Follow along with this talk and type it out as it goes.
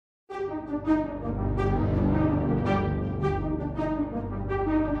Hey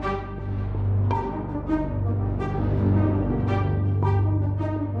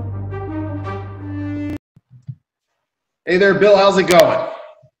there, Bill. How's it going?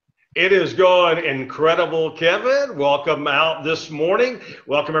 It is going incredible, Kevin. Welcome out this morning.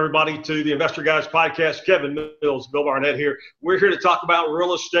 Welcome, everybody, to the Investor Guys podcast. Kevin Mills, Bill Barnett here. We're here to talk about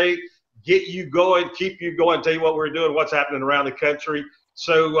real estate, get you going, keep you going, tell you what we're doing, what's happening around the country.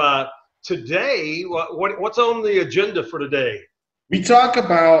 So today, what's on the agenda for today? We talk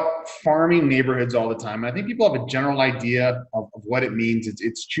about farming neighborhoods all the time. I think people have a general idea of what it means.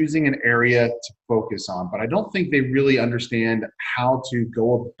 It's choosing an area to focus on, but I don't think they really understand how to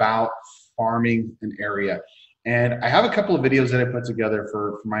go about farming an area. And I have a couple of videos that I put together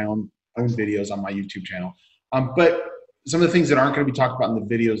for my own videos on my YouTube channel. But some of the things that aren't going to be talked about in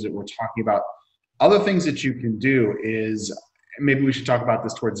the videos that we're talking about, other things that you can do is, maybe we should talk about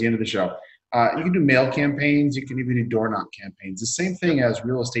this towards the end of the show. You can do mail campaigns. You can even do door knock campaigns. The same thing as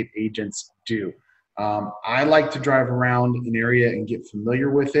real estate agents do. I like to drive around an area and get familiar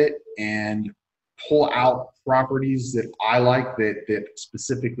with it and pull out properties that I like that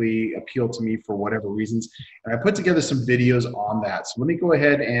specifically appeal to me for whatever reasons. And I put together some videos on that. So let me go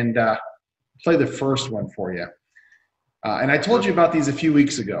ahead and play the first one for you. And I told you about these a few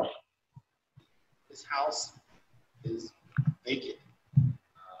weeks ago. This house is vacant.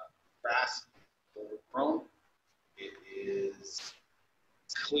 Grass overgrown. It's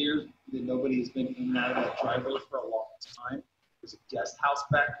clear that nobody has been in and out of that driveway for a long time. There's a guest house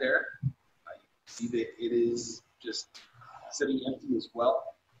back there. You can see that it is just sitting empty as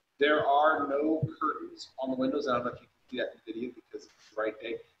well. There are no curtains on the windows. I don't know if you can see that in the video because it's right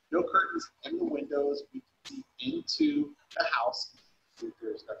there. No curtains in the windows. We can see into the house.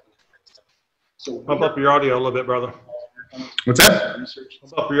 There's nothing. So Pump up your audio a little bit, brother. What's that?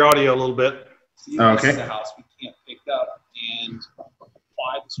 Pump up your audio a little bit. See, this is a house we can't pick up and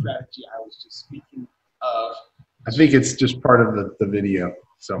apply the strategy I was just speaking of. I think it's just part of the video.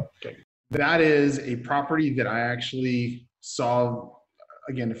 So that is a property that I actually saw,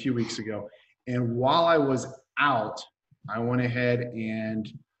 again, a few weeks ago. And while I was out, I went ahead and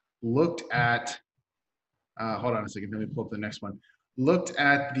looked at, hold on a second, let me pull up the next one. Looked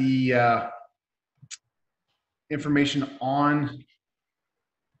at the information on,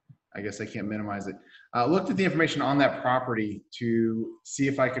 I guess I can't minimize it. Looked at the information on that property to see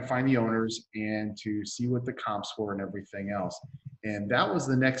if I could find the owners and to see what the comps were and everything else. And that was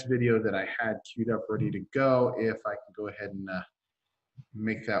the next video that I had queued up ready to go. If I can go ahead and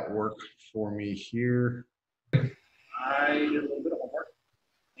make that work for me here. I did a little bit of homework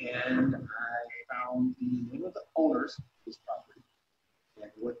and I found the name of the owners of this property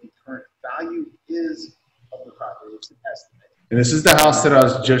and what the current value is of the property. It's an estimate. And this is the house that I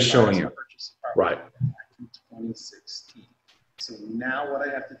was just showing you. Right. Back in 2016. So now what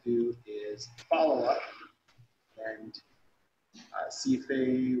I have to do is follow up and see if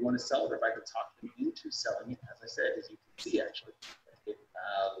they want to sell it, or if I can talk them into selling it. As I said, as you can see, actually, it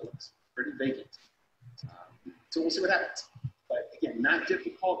looks pretty vacant. So we'll see what happens. But again, not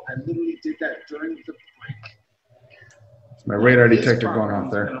difficult. I literally did that during the break. My radar detector going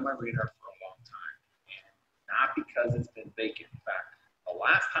off there. It's been on my radar for a long time, and not because it's been vacant. In fact, the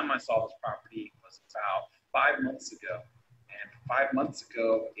last time I saw this property was about 5 months ago, and 5 months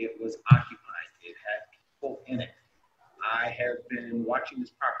ago it was occupied. It had people in it. I have been watching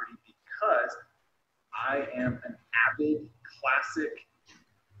this property because I am an avid classic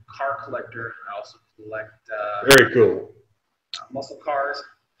car collector. I also collect very cool muscle cars.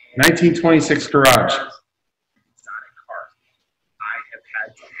 1926 garage. Exotic cars. I have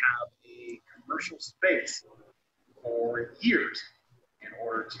had to have a commercial space for years in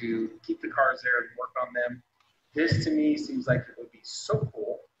order to keep the cars there and work on them. This to me seems like it would be so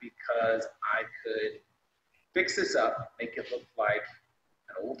cool because I could fix this up, make it look like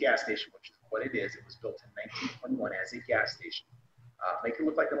an old gas station, which is what it is. It was built in 1921 as a gas station. Make it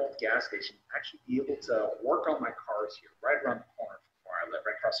look like an old gas station. Actually be able to work on my cars here, right around the corner from where I live,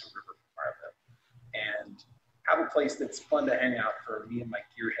 right across the river from where I live, and have a place that's fun to hang out for me and my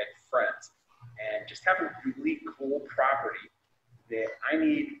gearhead friends, and just have a really cool property that I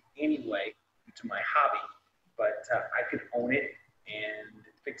need anyway due to my hobby, but I could own it and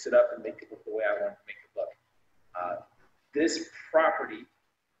fix it up and make it look the way I want to make it look. This property,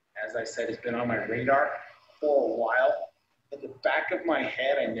 as I said, has been on my radar for a while. In the back of my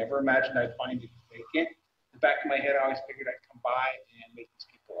head, I never imagined I'd find it vacant. In the back of my head, I always figured I'd come by and make these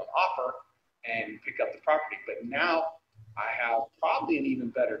people an offer and pick up the property. But now I have probably an even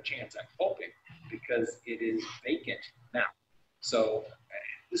better chance, I'm hoping, because it is vacant now. So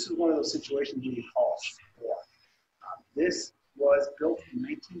this is one of those situations we call store. This was built in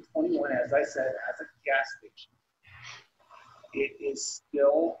 1921, as I said, as a gas station. It is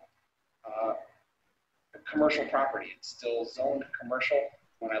still a commercial property. It's still zoned commercial.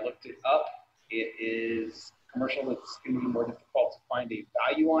 When I looked it up, it is commercial. It's going to be more difficult to find a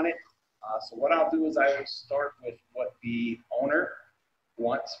value on it. So what I'll do is I will start with what the owner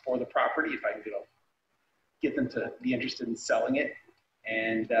wants for the property, if I can get them to be interested in selling it,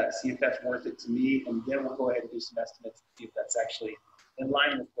 and see if that's worth it to me. And then we'll go ahead and do some estimates and see if that's actually in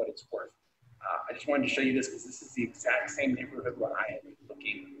line with what it's worth. I just wanted to show you this because this is the exact same neighborhood where I am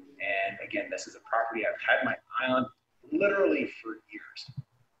looking. And again, this is a property I've had my eye on literally for years.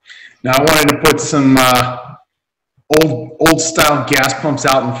 Now I wanted to put some old style gas pumps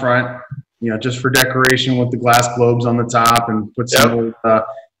out in front, just for decoration with the glass globes on the top, and put some old,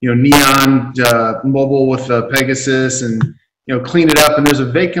 neon mobile with Pegasus, and clean it up. And there's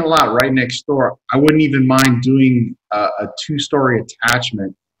a vacant lot right next door. I wouldn't even mind doing a 2-story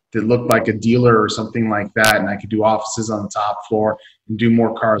attachment that looked like a dealer or something like that, and I could do offices on the top floor and do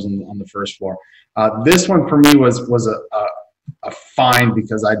more cars on the first floor. This one for me was a find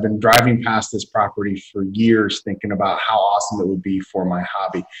because I'd been driving past this property for years thinking about how awesome it would be for my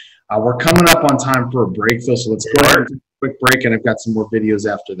hobby. We're coming up on time for a break, though, so let's go ahead and take a quick break, and I've got some more videos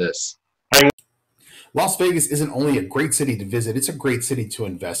after this. Las Vegas isn't only a great city to visit, it's a great city to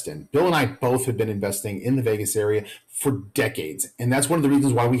invest in. Bill and I both have been investing in the Vegas area for decades, and that's one of the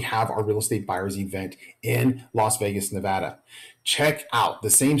reasons why we have our real estate buyers event in Las Vegas, Nevada. Check out the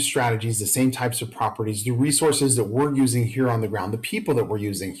same strategies, the same types of properties, the resources that we're using here on the ground, the people that we're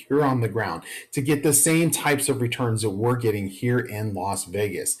using here on the ground to get the same types of returns that we're getting here in Las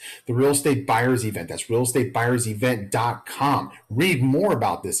Vegas. The Real Estate Buyers Event, that's realestatebuyersevent.com. Read more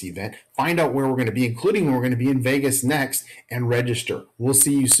about this event, find out where we're going to be, including when we're going to be in Vegas next, and register. We'll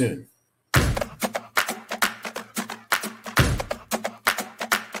see you soon.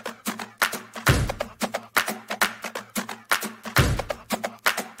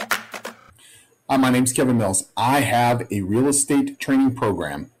 My name's Kevin Mills. I have a real estate training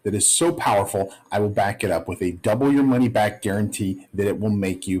program that is so powerful, I will back it up with a double your money back guarantee that it will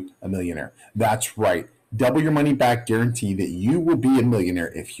make you a millionaire. That's right. Double your money back guarantee that you will be a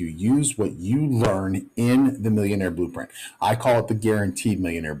millionaire if you use what you learn in the Millionaire Blueprint. I call it the Guaranteed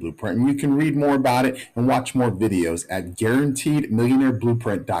Millionaire Blueprint, and you can read more about it and watch more videos at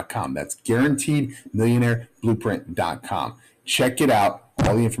guaranteedmillionaireblueprint.com. That's guaranteedmillionaireblueprint.com. Check it out.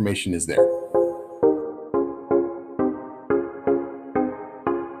 All the information is there.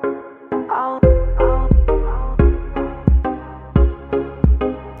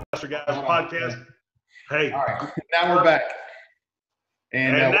 Guys podcast. Hey, all right, now we're back,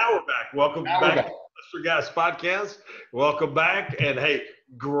 and now we're back. Welcome back to the Guys podcast. Welcome back, and hey,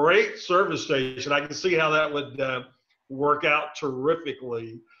 great service station. I can see how that would work out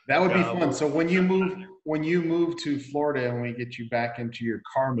terrifically. That would be fun. So when you move to Florida and we get you back into your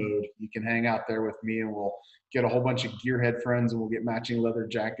car mode, you can hang out there with me, and we'll get a whole bunch of gearhead friends, and we'll get matching leather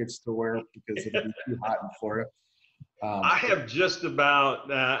jackets to wear because it'll be too hot in Florida. I have just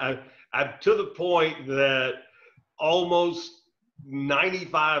about, I'm to the point that almost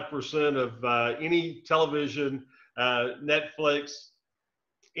 95% of any television, Netflix,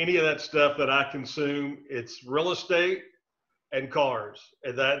 any of that stuff that I consume, it's real estate and cars.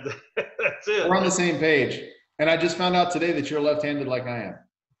 And that's it. We're on the same page. And I just found out today that you're left-handed like I am.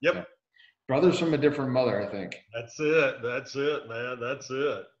 Yep. Yeah. Brothers from a different mother, I think. That's it. That's it, man. That's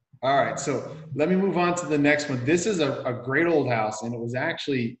it. All right, so let me move on to the next one. This is a great old house, and it was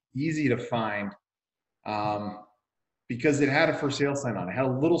actually easy to find because it had a for sale sign on it. It had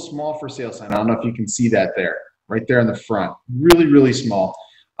a little small for sale sign. I don't know if you can see that there, right there in the front. Really, really small.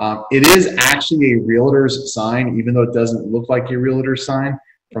 It is actually a realtor's sign, even though it doesn't look like a realtor's sign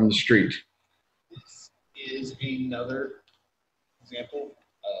from the street. This is another example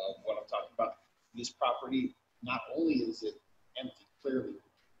of what I'm talking about. This property, not only is it empty, clearly,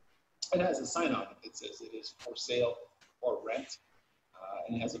 it has a sign on it that says it is for sale or rent,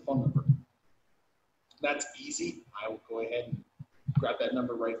 and it has a phone number. That's easy. I will go ahead and grab that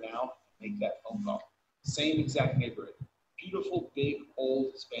number right now and make that phone call. Same exact neighborhood. Beautiful, big,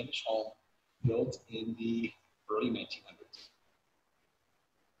 old Spanish home built in the early 1900s.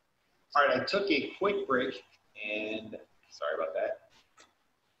 All right, I took a quick break, and sorry about that.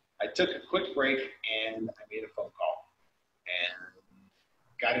 I took a quick break, and I made a phone call. And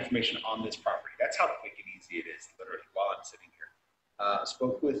got information on this property. That's how quick and easy it is, literally, while I'm sitting here.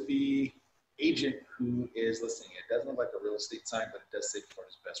 Spoke with the agent who is listing it. It doesn't look like a real estate sign, but it does say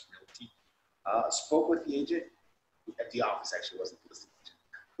Florida's Best Realty. Spoke with the agent at the office, actually wasn't the listing agent.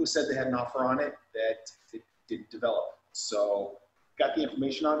 who said they had an offer on it that it didn't develop. So got the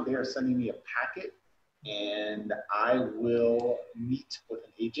information on. They are sending me a packet, and I will meet with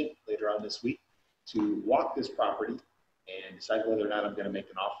an agent later on this week to walk this property and decide whether or not I'm going to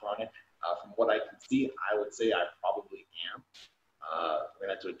make an offer on it. From what I can see, I would say I probably am. I'm going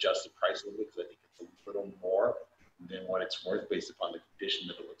to have to adjust the price a little bit because I think it's a little more than what it's worth based upon the condition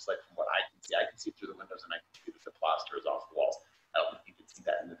that it looks like from what I can see. I can see through the windows and I can see that the plaster is off the walls. I don't think you can see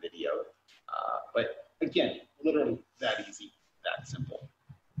that in the video. But again, literally that easy, that simple.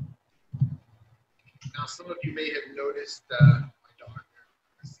 Now, some of you may have noticed my dog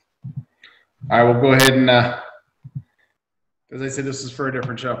there. I will go ahead and, as I said, this is for a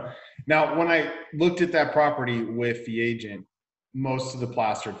different show. Now, when I looked at that property with the agent, most of the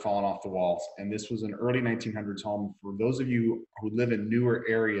plaster had fallen off the walls. And this was an early 1900s home. For those of you who live in newer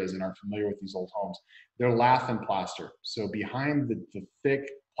areas and are familiar with these old homes, they're lath and plaster. So behind the thick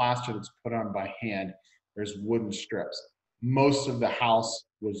plaster that's put on by hand, there's wooden strips. Most of the house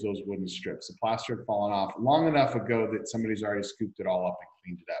was those wooden strips. The plaster had fallen off long enough ago that somebody's already scooped it all up and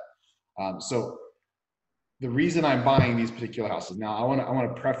cleaned it up. So the reason I'm buying these particular houses, now I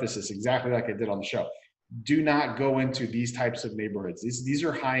want to preface this exactly like I did on the show. Do not go into these types of neighborhoods. These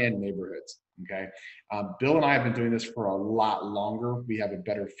are high-end neighborhoods, okay? Bill and I have been doing this for a lot longer. We have a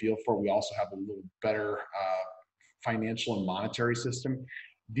better feel for it. We also have a little better financial and monetary system.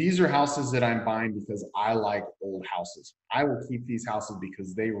 These are houses that I'm buying because I like old houses. I will keep these houses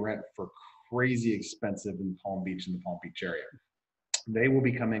because they rent for crazy expensive in Palm Beach, in the Palm Beach area. They will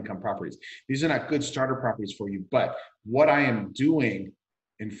become income properties. These are not good starter properties for you, but what I am doing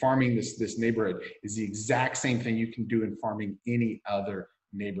in farming this neighborhood is the exact same thing you can do in farming any other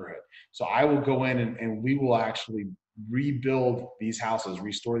neighborhood. So I will go in and we will actually rebuild these houses,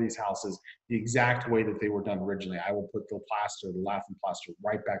 restore these houses the exact way that they were done originally. I will put the plaster, the lath and plaster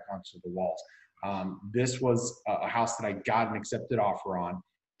right back onto the walls. This was a house that I got an accepted offer on,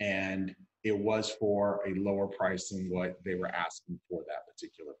 and it was for a lower price than what they were asking for that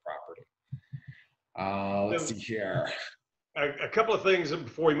particular property. Let's see here. A couple of things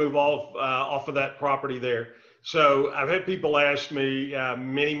before we move off of that property there. So I've had people ask me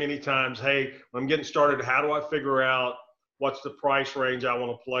many times, hey, when I'm getting started, how do I figure out what's the price range I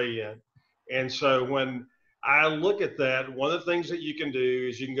want to play in? And so when I look at that, one of the things that you can do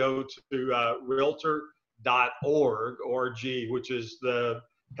is you can go to realtor.org, which is the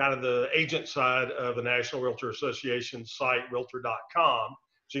kind of the agent side of the National Realtor Association site, realtor.com.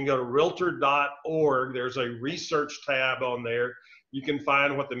 So you can go to realtor.org. There's a research tab on there. You can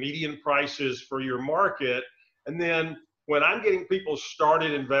find what the median price is for your market. And then when I'm getting people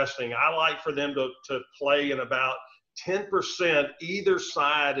started investing, I like for them to play in about 10% either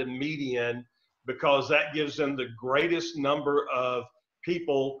side and median, because that gives them the greatest number of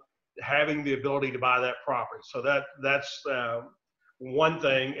people having the ability to buy that property. So that's one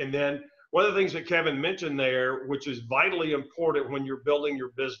thing. And then one of the things that Kevin mentioned there, which is vitally important when you're building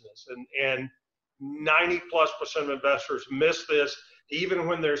your business, and 90+% of investors miss this even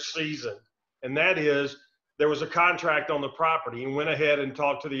when they're seasoned, and that is there was a contract on the property and went ahead and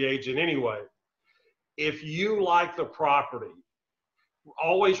talked to the agent anyway. If you like the property,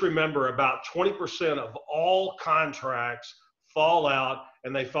 always remember about 20% of all contracts fall out,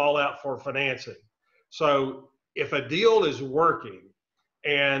 and they fall out for financing. So if a deal is working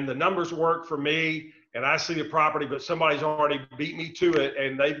and the numbers work for me and I see the property, but somebody's already beat me to it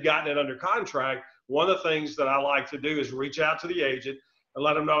and they've gotten it under contract, one of the things that I like to do is reach out to the agent and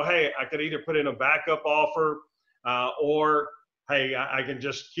let them know, hey, I could either put in a backup offer or, hey, I can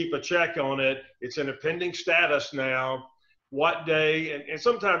just keep a check on it. It's in a pending status now. What day? And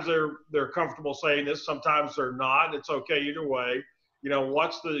sometimes they're comfortable saying this, sometimes they're not. It's okay either way. You know,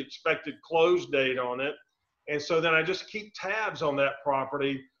 what's the expected close date on it? And so then I just keep tabs on that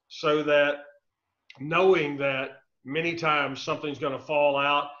property so that knowing that many times something's going to fall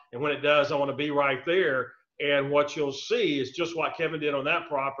out, and when it does, I want to be right there. And what you'll see is just what Kevin did on that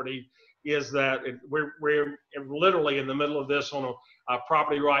property is that we're literally in the middle of this on a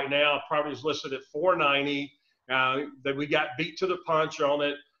property right now. Property is listed at $490. That we got beat to the punch on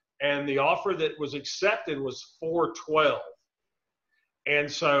it, and the offer that was accepted was $412. And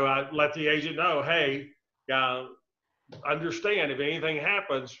so I let the agent know, hey, understand if anything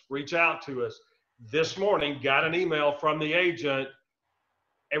happens, reach out to us. This morning, got an email from the agent,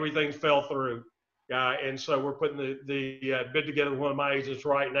 everything fell through. And so we're putting the bid together with one of my agents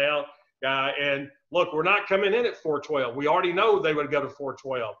right now. And look, we're not coming in at $412. We already know they would go to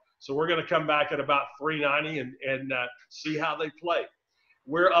 $412. So we're going to come back at about $390 and see how they play.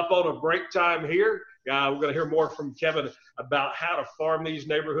 We're up on a break time here. We're going to hear more from Kevin about how to farm these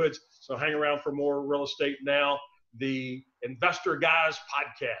neighborhoods. So hang around for more Real Estate Now, the Investor Guys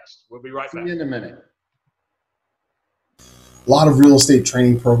podcast. We'll be right back. See you in a minute. A lot of real estate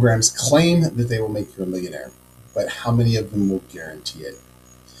training programs claim that they will make you a millionaire, but how many of them will guarantee it?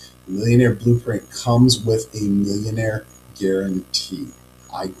 The Millionaire Blueprint comes with a millionaire guarantee.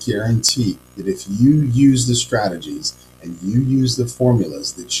 I guarantee that if you use the strategies and you use the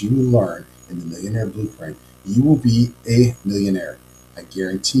formulas that you learn in the Millionaire Blueprint, you will be a millionaire. I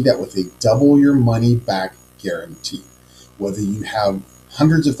guarantee that with a double your money back guarantee. Whether you have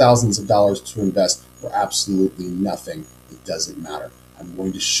hundreds of thousands of dollars to invest or absolutely nothing, it doesn't matter. I'm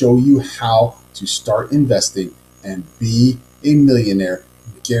going to show you how to start investing and be a millionaire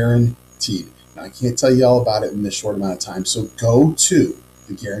guaranteed. Now, I can't tell you all about it in this short amount of time, so go to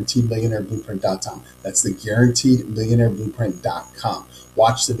the guaranteedmillionaireblueprint.com. That's the guaranteedmillionaireblueprint.com.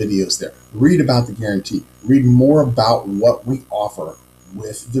 Watch the videos there. Read about the guarantee. Read more about what we offer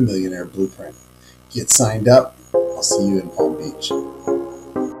with the Millionaire Blueprint. Get signed up. I'll see you in Palm Beach.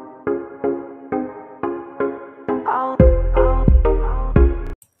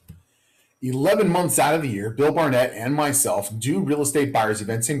 11 months out of the year, Bill Barnett and myself do real estate buyers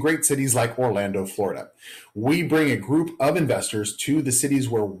events in great cities like Orlando, Florida. We bring a group of investors to the cities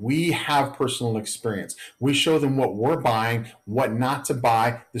where we have personal experience. We show them what we're buying, what not to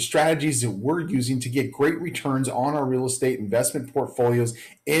buy, the strategies that we're using to get great returns on our real estate investment portfolios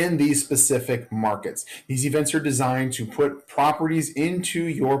in these specific markets. These events are designed to put properties into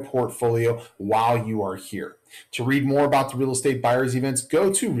your portfolio while you are here. To read more about the real estate buyers events,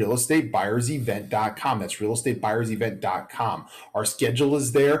 go to realestatebuyersevent.com. That's realestatebuyersevent.com. Our schedule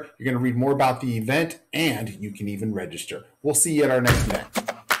is there. You're going to read more about the event, and you can even register. We'll see you at our next event.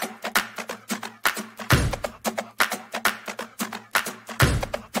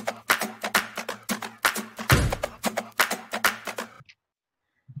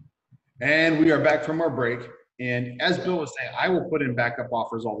 And we are back from our break. And as Bill was saying, I will put in backup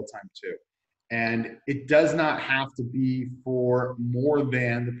offers all the time too. And it does not have to be for more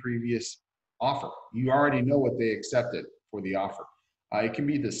than the previous offer. You already know what they accepted for the offer. It can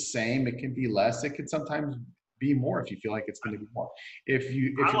be the same. It can be less. It can sometimes be more if you feel like it's going to be more.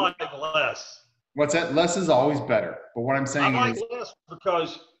 I like less. What's that? Less is always better. But what I'm saying I like less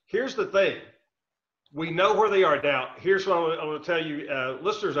because here's the thing. We know where they are now. Here's what I'm going to tell you,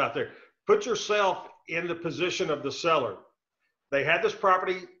 listeners out there. Put yourself in the position of the seller. They had this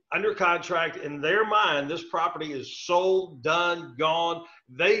property under contract. In their mind, this property is sold, done, gone.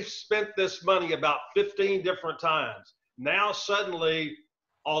 They've spent this money about 15 different times. Now suddenly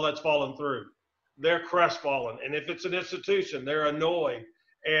all that's fallen through. They're crestfallen. And if it's an institution, they're annoyed.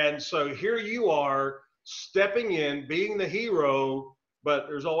 And so here you are stepping in, being the hero, but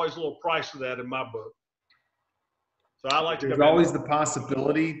there's always a little price to that in my book. So I like to There's always the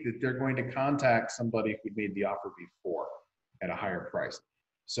possibility that they're going to contact somebody who made the offer before at a higher price.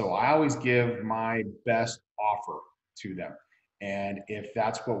 So I always give my best offer to them. And if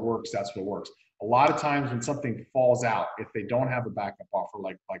that's what works, that's what works. A lot of times when something falls out, if they don't have a backup offer,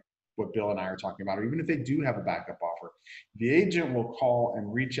 like what Bill and I are talking about, or even if they do have a backup offer, the agent will call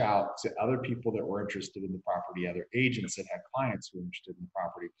and reach out to other people that were interested in the property, other agents that had clients who were interested in the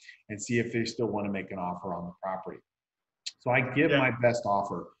property, and see if they still want to make an offer on the property. So I give my best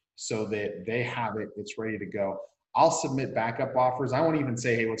offer so that they have it, it's ready to go. I'll submit backup offers. I won't even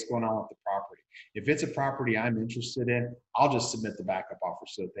say, hey, what's going on with the property? If it's a property I'm interested in, I'll just submit the backup offer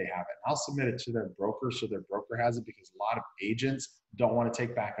so that they have it. I'll submit it to their broker so their broker has it, because a lot of agents don't want to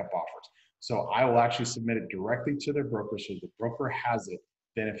take backup offers. So I will actually submit it directly to their broker so the broker has it.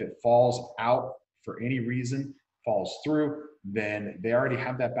 Then if it falls out for any reason, falls through, then they already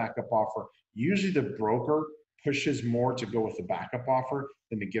have that backup offer. Usually the broker pushes more to go with the backup offer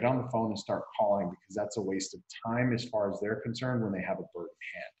than to get on the phone and start calling, because that's a waste of time as far as they're concerned when they have a bird in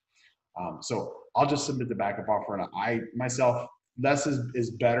hand. So I'll just submit the backup offer, and I myself, less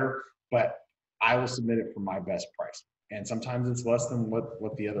is better, but I will submit it for my best price. And sometimes it's less than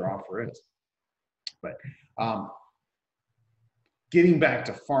what the other offer is. But getting back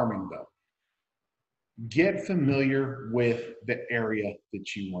to farming though, get familiar with the area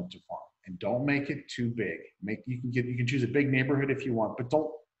that you want to farm. And don't make it too big. You can choose a big neighborhood if you want, but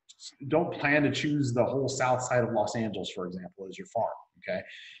don't plan to choose the whole south side of Los Angeles, for example, as your farm. Okay,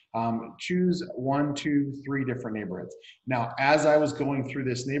 choose 1, 2, 3 different neighborhoods. Now, as I was going through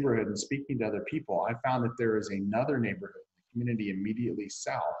this neighborhood and speaking to other people, I found that there is another neighborhood, community immediately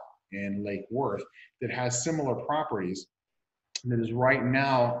south in Lake Worth, that has similar properties that is right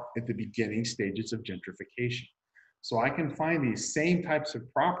now at the beginning stages of gentrification. So I can find these same types of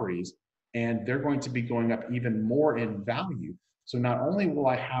properties and they're going to be going up even more in value. So not only will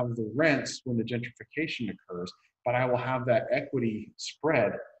I have the rents when the gentrification occurs, but I will have that equity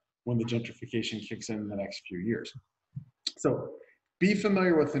spread when the gentrification kicks in the next few years. So be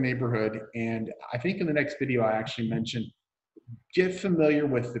familiar with the neighborhood. And I think in the next video, I actually mentioned, get familiar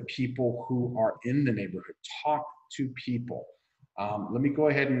with the people who are in the neighborhood. Talk to people. Let me go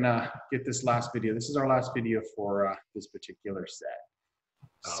ahead and get this last video. This is our last video for this particular set.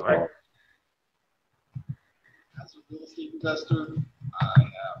 All right. As a real estate investor, I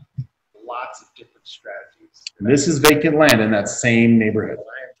have lots of different strategies. And this is vacant land in that same neighborhood. When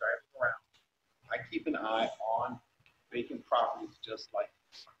I am driving around, I keep an eye on vacant properties just like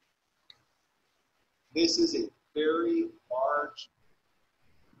this one. This is a very large,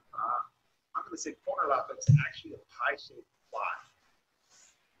 I'm going to say corner lot, but it's actually a pie-shaped lot.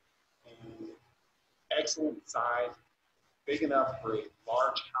 And excellent size, big enough for a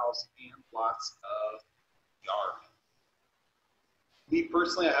large house and lots of yard. Me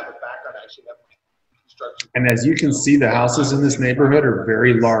personally, I have a background. I actually have construction. And as you can see, the houses in this neighborhood are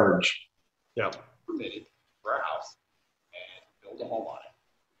very large. Yeah. Permitted for a house and build a home on it.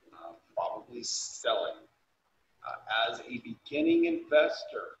 Probably sell it. As a beginning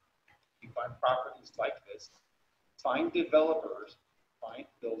investor, you find properties like this, find developers, find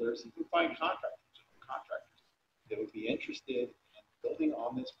builders, you can find contractors that would be interested in building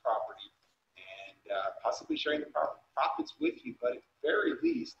on this property and possibly sharing the profits with you, but at the very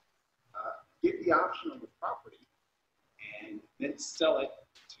least, get the option on the property and then sell it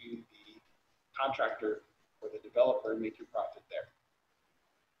to the contractor or the developer and make your profit there.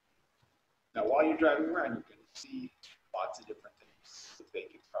 Now, while you're driving around, you're going to see lots of different things with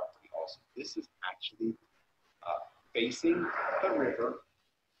vacant property also. This is actually facing the river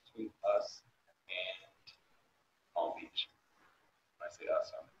between us and Palm Beach. When I say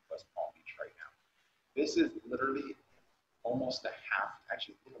us, I'm in West Palm Beach right now. This is literally almost a half,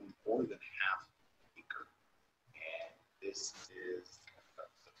 actually a little more than half acre. And this is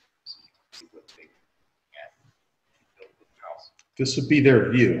so you can see what they can build with the house. This would be their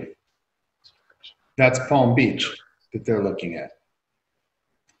view. That's Palm Beach that they're looking at.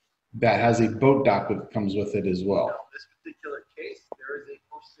 That has a boat dock that comes with it as well. Now, in this particular case, there is a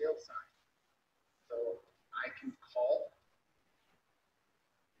for sale sign. So I can call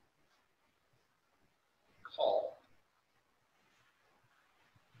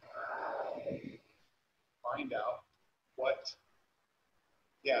find out what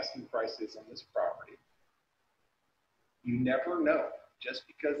the asking price is on this property. You never know. Just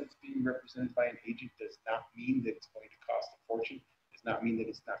because it's being represented by an agent does not mean that it's going to cost a fortune. Does not mean that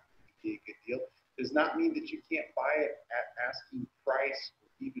it's not going to be a good deal. Does not mean that you can't buy it at asking price or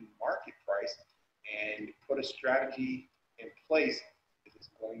even market price and put a strategy in place that is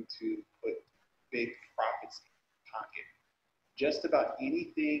going to put big profits in your pocket. Just about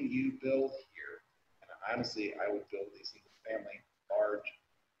anything you build here, and honestly, I would build a single family, large,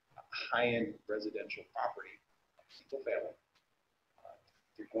 high-end residential property, single family.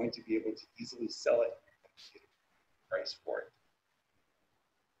 You're going to be able to easily sell it and get a price for it.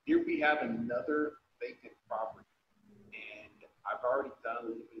 Here we have another vacant property, and I've already done a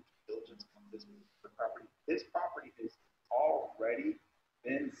little bit of due diligence on this property. This property has already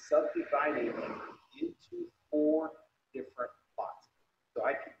been subdivided into 4 different lots. So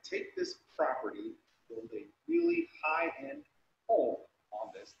I could take this property, build a really high-end home on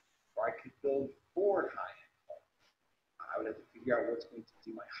this, or I could build 4 high-end. I would have to figure out what's going to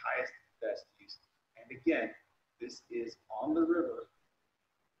be my highest and best use. And again, this is on the river.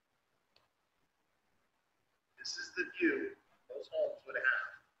 This is the view those homes would have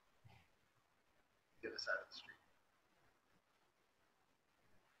the other side of the street.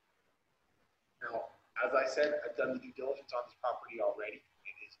 Now, as I said, I've done the due diligence on this property already.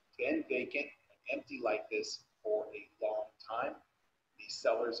 It has been vacant and empty like this for a long time. The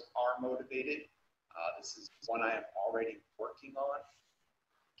sellers are motivated. This is one I am already working on.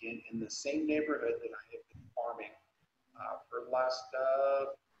 Again, in the same neighborhood that I have been farming for the last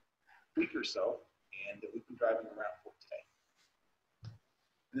week or so, and that we've been driving around for today.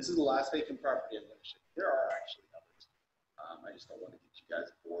 And this is the last vacant property I'm going to show you. There are actually others. I just don't want to get you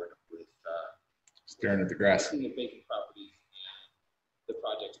guys bored with Staring at the grass. looking at vacant properties and the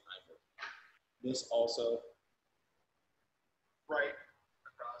projects I'm working on. This also, right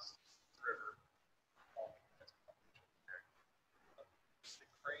across the river. The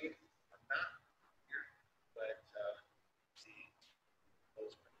crane are not here, but see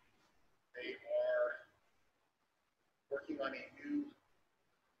those. They are working on a new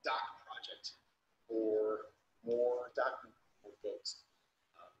dock project for more docking for boats,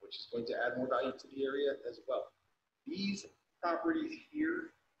 which which is going to add more value to the area as well. These properties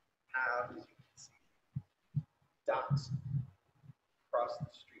here have, as you can see, docks across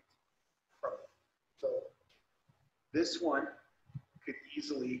the street from them. So this one could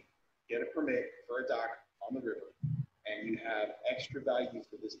easily get a permit for a dock on the river, and you have extra value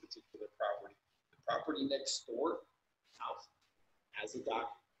for this particular property. The property next door, house, has a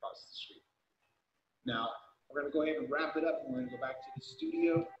dock across the street. Now, we're going to go ahead and wrap it up, and we're going to go back to the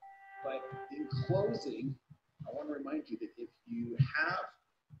studio. But in closing, I want to remind you that if you have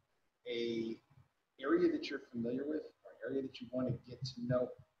a area that you're familiar with, or an area that you want to get to know,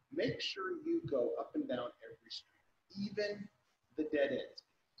 make sure you go up and down every street, even the dead ends.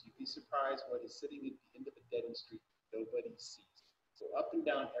 You'd be surprised what is sitting at the end of a dead end street nobody sees. So up and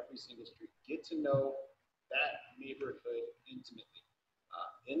down every single street, get to know that neighborhood intimately.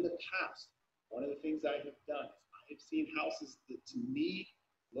 In the past, one of the things I have done is I have seen houses that to me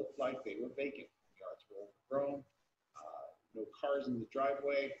looked like they were vacant. Yards were overgrown, no cars in the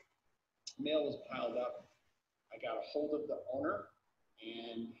driveway, mail was piled up. I got a hold of the owner,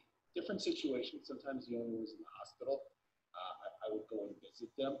 and different situations. Sometimes the owner was in the hospital. I would go and visit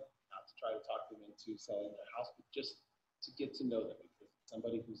them, not to try to talk them into selling their house, but just to get to know them, because it's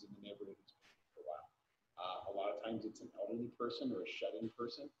somebody who's in the neighborhood who's been here for a while. A lot of times it's an elderly person or a shut-in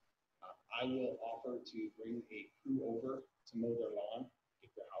person. I will offer to bring a crew over to mow their lawn,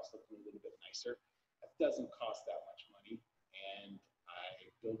 get their house looking a little bit nicer. That doesn't cost that much money, and I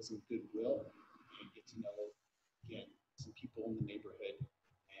build some goodwill and get to know, again, some people in the neighborhood.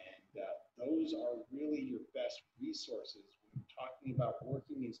 And those are really your best resources when you're talking about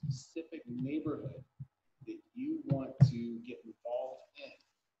working in a specific neighborhood that you want to get involved in.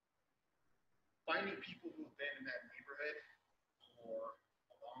 Finding people who have been in that neighborhood for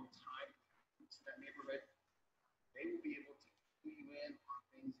a long time, in that neighborhood, they will be able to clue you in on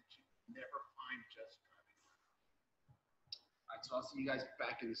things that you can never find just driving around. All right, so I'll see you guys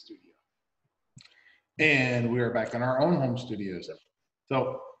back in the studio. And we are back in our own home studios.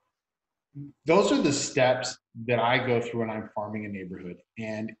 So those are the steps that I go through when I'm farming a neighborhood.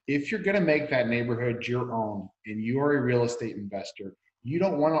 And if you're going to make that neighborhood your own and you are a real estate investor, you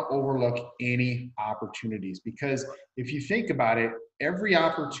don't want to overlook any opportunities, because if you think about it, every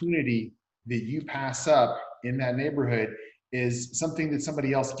opportunity that you pass up in that neighborhood is something that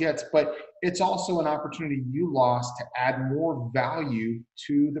somebody else gets, but it's also an opportunity you lost to add more value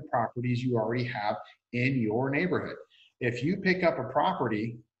to the properties you already have in your neighborhood. If you pick up a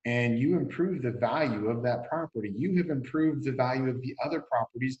property and you improve the value of that property, you have improved the value of the other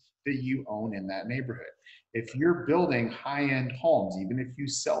properties that you own in that neighborhood. If you're building high-end homes, even if you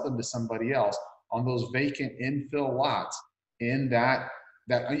sell them to somebody else on those vacant infill lots in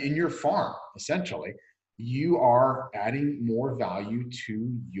in your farm, essentially, you are adding more value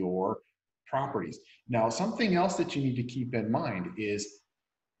to your properties. Now, something else that you need to keep in mind is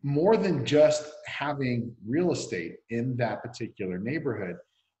more than just having real estate in that particular neighborhood,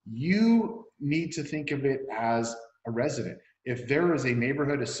 you need to think of it as a resident. If there is a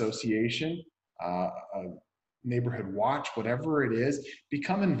neighborhood association, a neighborhood watch, whatever it is,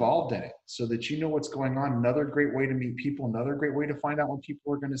 become involved in it so that you know what's going on. Another great way to meet people, another great way to find out when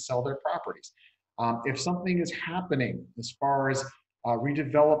people are going to sell their properties. If something is happening as far as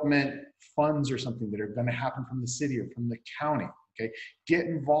redevelopment funds or something that are going to happen from the city or from the county, okay, get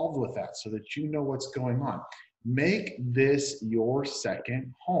involved with that so that you know what's going on. Make this your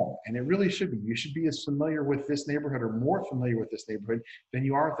second home. And it really should be. You should be as familiar with this neighborhood or more familiar with this neighborhood than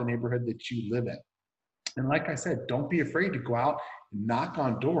you are with the neighborhood that you live in. And like I said, don't be afraid to go out and knock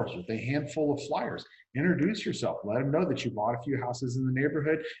on doors with a handful of flyers. Introduce yourself. Let them know that you bought a few houses in the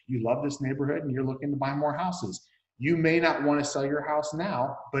neighborhood, you love this neighborhood, and you're looking to buy more houses. You may not want to sell your house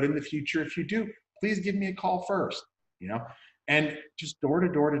now, but in the future, if you do, please give me a call first, and just door to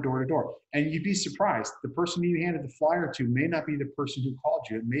door to door to door. And you'd be surprised. The person you handed the flyer to may not be the person who called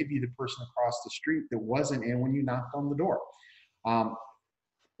you. It may be the person across the street that wasn't in when you knocked on the door.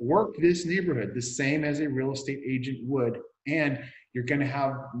 Work this neighborhood the same as a real estate agent would, and you're going to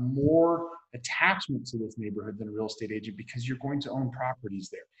have more attachment to this neighborhood than a real estate agent because you're going to own properties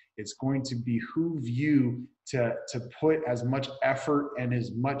there. It's going to behoove you to put as much effort and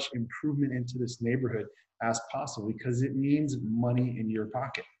as much improvement into this neighborhood as possible because it means money in your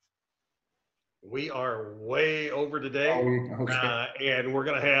pocket. We are way over today, Okay. and we're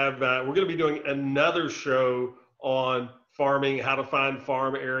going to be doing another show on farming, how to find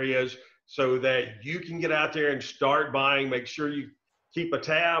farm areas so that you can get out there and start buying. Make sure you keep a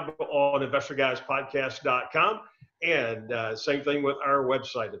tab on investorguyspodcast.com. And same thing with our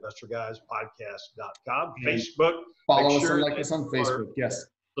website, investorguyspodcast.com. Facebook. Follow us and like us on Facebook. Yes.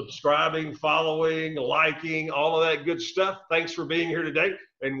 subscribing, following, liking, all of that good stuff. Thanks for being here today,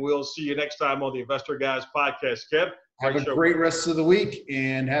 and we'll see you next time on the Investor Guys podcast. Kev, have a great rest of the week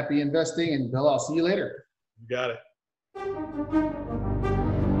and happy investing. And Bill, I'll see you later. You got it.